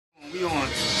We on.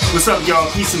 What's up, y'all?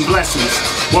 Peace and blessings.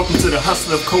 Welcome to the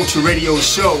Hustler of Culture Radio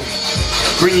Show.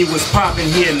 Bringing you what's popping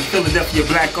here in the Philadelphia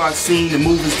black art scene, the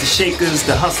movers, the shakers,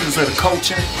 the hustlers of the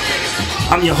culture.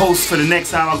 I'm your host for the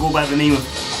next hour. I go by the name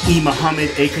of E.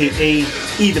 Muhammad, aka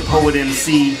E the Poet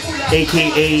MC,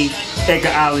 aka Edgar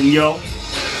Allan Yo.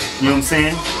 You know what I'm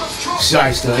saying?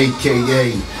 Shyster,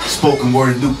 aka Spoken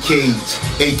Word Luke Cage,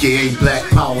 aka Black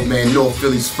Power Man, North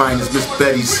Philly's finest, Miss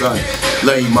Betty's son.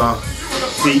 Love you, Ma.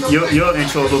 See, your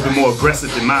intro a little bit more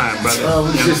aggressive than mine, brother.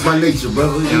 It's just my nature,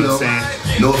 brother. You know what I'm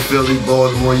saying? North Philly,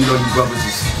 Baltimore, you know you brothers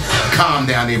is calm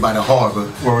down there by the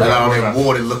harbor. Like all that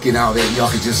water looking out there, y'all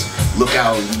can just look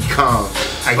out and be calm.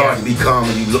 It's hard to be calm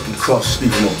when you looking across the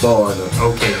street from a bar in a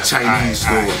Chinese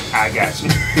store. I got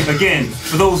you. Again,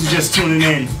 for those who just tuning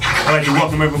in, I'd like to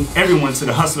welcome everyone to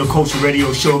the Hustler Culture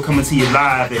Radio Show, coming to you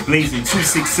live at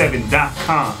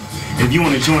blazing267.com. And if you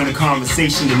want to join the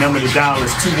conversation, the number to dial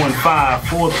is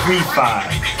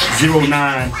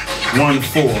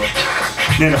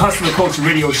 215-435-0914. Now, the Hustler Culture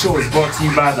Radio Show is brought to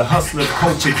you by the Hustler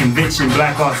Culture Convention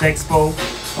Black Arts Expo,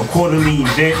 a quarterly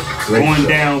event going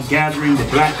down, gathering the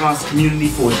black arts community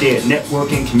for their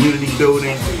networking, community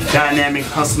building, dynamic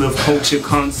hustler of culture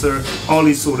concert, all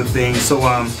these sort of things. So,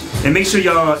 and make sure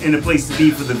y'all are in a place to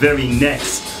be for the very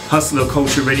next Hustler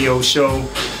Culture Radio Show,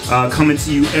 coming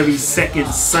to you every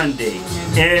second Sunday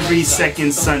here at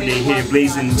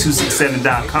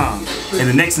blazing267.com. And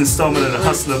the next installment of the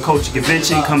Hustler Culture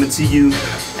Convention coming to you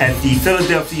at the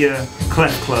Philadelphia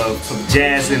Clef Club of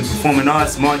Jazz and Performing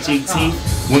Arts, March 18th,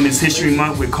 Women's History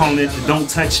Month. We're calling it the Don't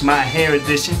Touch My Hair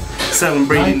edition,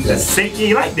 celebrating the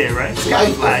you like that, right?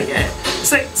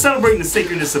 Celebrating the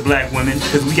sacredness of black women,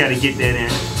 because we got to get that in.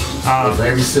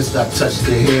 Every sister I touched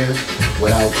their hair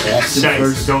without asking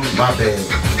first, my bad.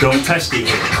 Don't touch their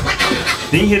hair.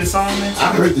 Didn't you hear the song, man?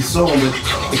 I heard the song with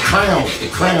the crown,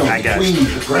 I got queen, you.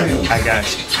 The crown. I got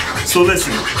you. So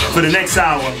listen, for the next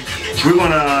hour, we're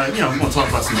gonna, we're gonna talk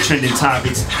about some trending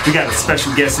topics. We got a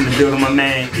special guest in the building, my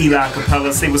man Eli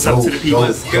Capella. Say what's up to the people.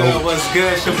 What's good? What's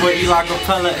good? It's your boy Eli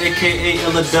Capella, aka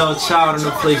Illadelph, Child, in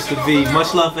the place to be.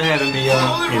 Much love for having me,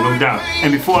 y'all. Yeah, no doubt.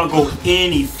 And before I go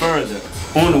any further,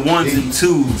 on the ones and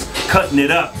twos, cutting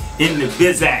it up in the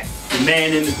Bizac, the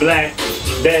man in the black,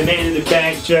 that man in the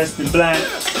back dressed in black.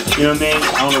 You know what I mean?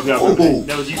 I don't know if y'all remember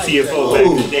that was UTFO back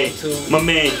in the day. My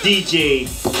man DJ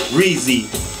Reezy.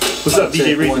 What's up,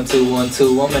 DJ Reezy? 1 2 1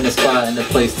 2. I'm in the spot in the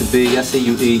place to be. I see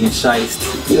you eating Shiest.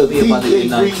 Yo, DJ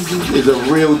Reezy is a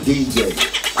real DJ.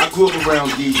 I grew up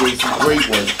around DJs, some great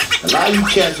ones. A lot of you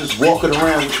cats just walking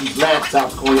around with these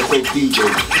laptops calling yourself DJ.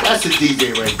 That's a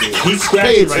DJ right there. He's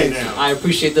scratching right now. I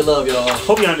appreciate the love, y'all.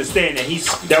 Hope you understand that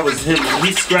that was him.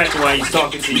 He's scratching while he's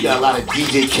talking to you. You got a lot of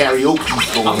DJ karaoke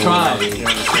going on. I'm trying. You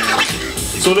understand?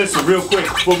 So listen, real quick,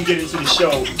 before we get into the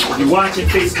show, if you're watching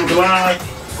Facebook Live,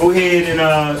 go ahead and,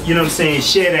 you know what I'm saying,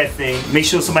 share that thing. Make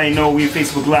sure somebody know we're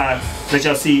Facebook Live. Let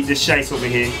y'all see this Shice over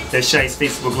here. That's Shice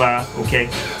Facebook Live, okay?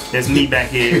 That's me back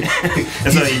here.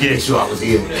 That's all you get. Make sure I was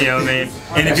here. You know what I mean?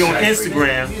 And if you're on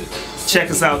Instagram,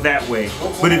 check us out that way.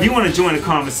 But if you want to join the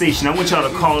conversation, I want y'all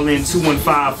to call in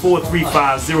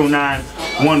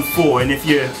 215-435-0914. And if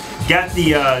you got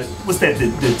the, what's that, the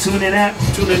TuneIn app?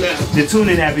 The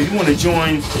TuneIn app, if you want to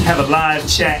join, have a live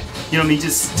chat, you know what I mean,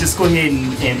 just go ahead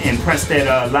and press that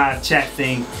live chat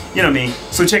thing, you know what I mean?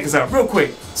 So check us out real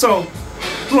quick. So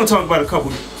we're going to talk about a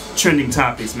couple trending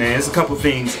topics, man. There's a couple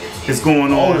things that's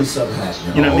going on. Always something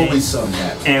happening. You know what I mean? Always something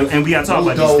happening. And we got to talk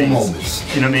about these things. Moments.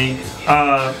 You know what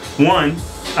I mean? One,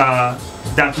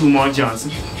 Dr. Umar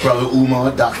Johnson. Brother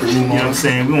Umar, Dr. Umar. You know what I'm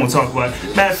saying? We won't talk about it.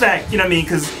 Matter of fact, you know what I mean?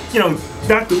 Because, you know,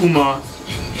 Dr. Umar,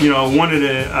 you know, one of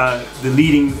the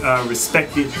leading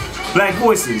respected black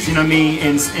voices, you know what I mean,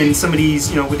 in some of these,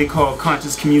 you know, what they call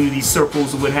conscious community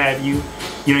circles or what have you.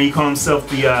 You know, he called himself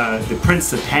the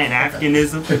Prince of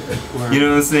Pan-Africanism. You know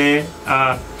what I'm saying?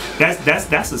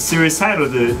 That's a serious title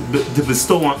to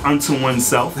bestow unto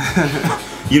oneself.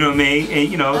 You know what I mean? And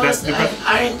you know, that's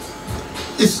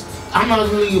I'm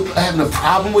not really having a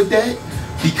problem with that.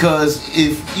 Because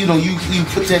if you know you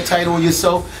put that title on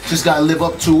yourself, just gotta live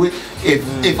up to it.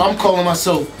 If I'm calling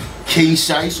myself King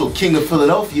Shice or King of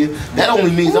Philadelphia, that only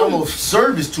means I'm of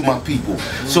service to my people.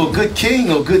 So a good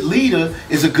king or good leader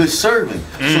is a good servant.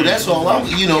 So that's all I'm,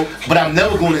 you know, but I'm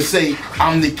never going to say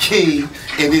I'm the king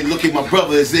and then look at my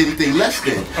brother as anything less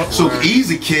than. So he's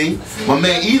a king, my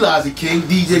man Eli's a king,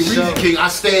 DJ Reed's a king, I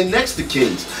stand next to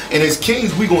kings. And as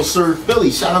kings, we going to serve Philly.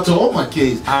 Shout out to all my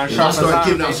kings. I start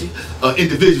giving out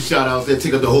individual shout outs that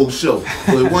take up the whole show.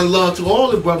 But one love to all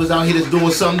the brothers out here that's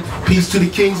doing something. Peace to the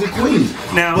kings and queens.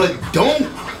 Now, but don't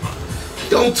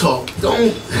talk.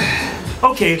 Don't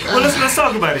Okay, well let's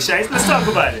talk about it, Shice. Let's talk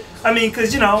about it. I mean,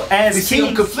 cause you know, as you see,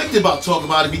 I'm conflicted about talking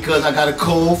about it because I got a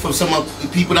call from some of the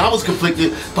people, and I was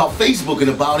conflicted about Facebooking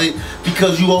about it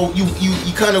because you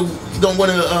kind of don't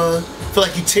want to feel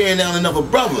like you tearing down another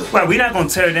brother. Well, we're not gonna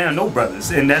tear down no brothers,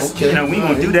 and that's okay, you know we ain't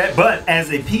gonna do that. But as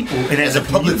a people and as a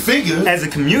public figure, as a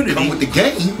community, come with the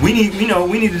game. We need we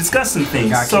need to discuss some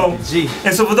things. So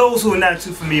for those who are not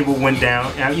too familiar with what went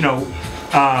down,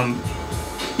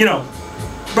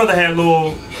 brother had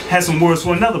some words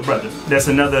for another brother. That's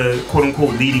another quote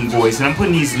unquote leading voice, and I'm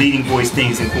putting these leading voice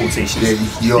things in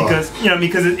quotations because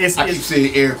it's I keep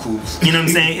saying air quotes. You know what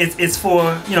I'm saying? It's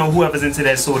for whoever's into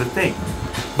that sort of thing.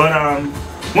 But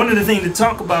one of the things to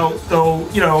talk about though,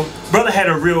 brother had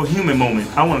a real human moment.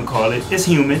 I want to call it. It's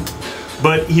human,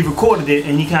 but he recorded it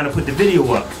and he kind of put the video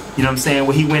up. You know what I'm saying?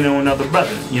 Where he went on another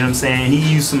brother. You know what I'm saying? He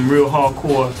used some real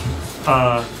hardcore.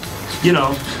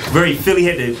 Very Philly,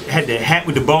 had the hat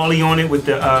with the Bally on it with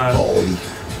the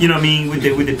you know what I mean, with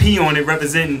the P on it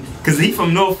representing, cause he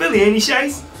from North Philly, ain't he,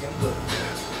 Shice?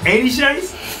 Ain't he,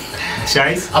 Shice?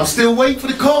 Shice? I'm still waiting for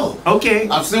the call. Okay.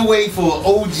 I'm still waiting for an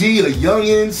OG, a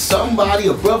youngin, somebody,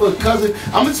 a brother, a cousin.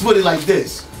 I'm gonna put it like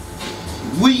this.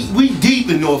 We deep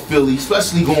in North Philly,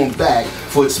 especially going back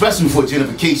especially before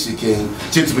gentrification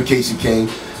came.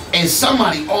 And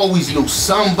somebody always knows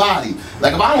somebody.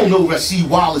 Like if I don't know Rasheed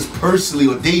Wallace personally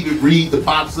or David Reed, the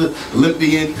boxer,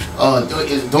 Olympian,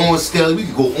 Dawn Skelly, we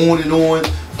could go on and on.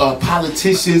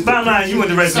 Politicians. Bottom line, you want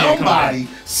the rest of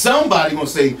somebody gonna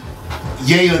say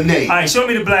yay or nay. All right, show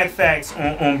me the black facts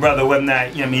on brother, whether or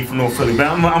not, from North Philly. But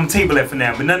I'm table that for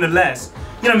now. But nonetheless,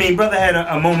 brother had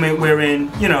a moment wherein,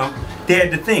 they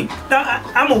had to think. Now,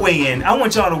 I'm going to weigh in. I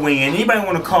want y'all to weigh in. Anybody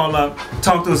want to call up,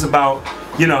 talk to us about,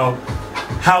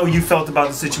 how you felt about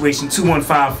the situation,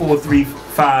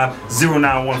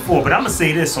 215-435-0914. But I'm going to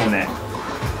say this on that.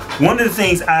 One of the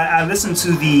things, I listened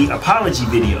to the apology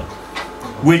video,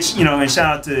 which, and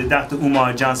shout out to Dr.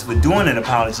 Umar Johnson for doing an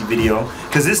apology video,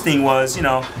 because this thing was,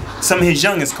 some of his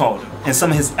youngest called him, and some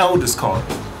of his elders called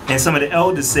him. And some of the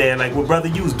elders said, like, well, brother,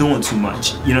 you was doing too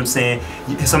much. You know what I'm saying?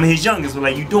 Some of his youngest were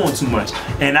like, you doing too much.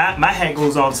 And my hat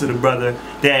goes off to the brother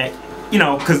that,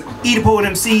 because E the Poet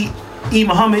MC, E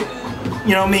Muhammad,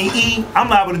 you know what I mean? E, I'm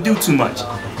liable to do too much.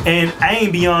 And I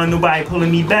ain't beyond nobody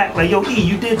pulling me back. Like, yo, E,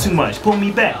 you did too much. Pull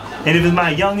me back. And if it's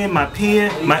my youngin, my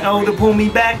peer, my elder pull me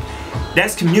back,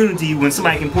 that's community when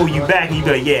somebody can pull you back and you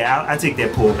be like, yeah, I take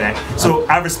that pull back. So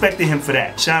I respected him for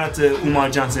that. Shout out to Umar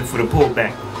Johnson for the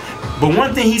pullback. But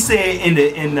one thing he said in the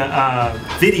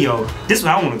video, this is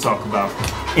what I want to talk about.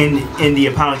 In the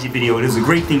apology video, it was a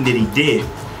great thing that he did.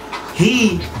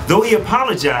 Though he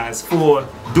apologized for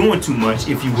doing too much,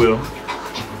 if you will,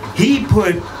 he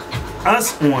put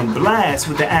us on blast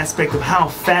with the aspect of how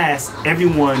fast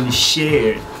everyone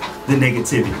shared the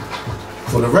negativity.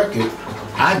 For the record,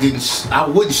 I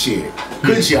wouldn't share it.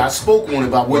 Couldn't share. I spoke on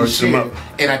it, but I wouldn't share it.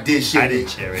 And I did share,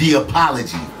 the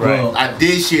apology. Right. I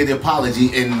did share the apology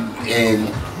and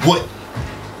what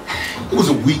it was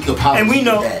a weak apology. And we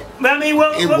know that. I mean,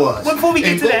 well, before we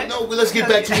get to that. No, let's get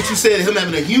back to what you said, him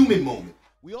having a human moment.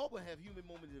 We all gonna have human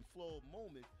moments and flawed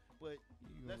moments, but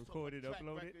let's record it,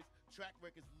 upload it. Track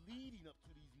records leading up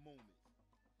to these moments.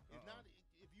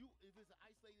 If it's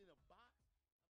isolated in a box.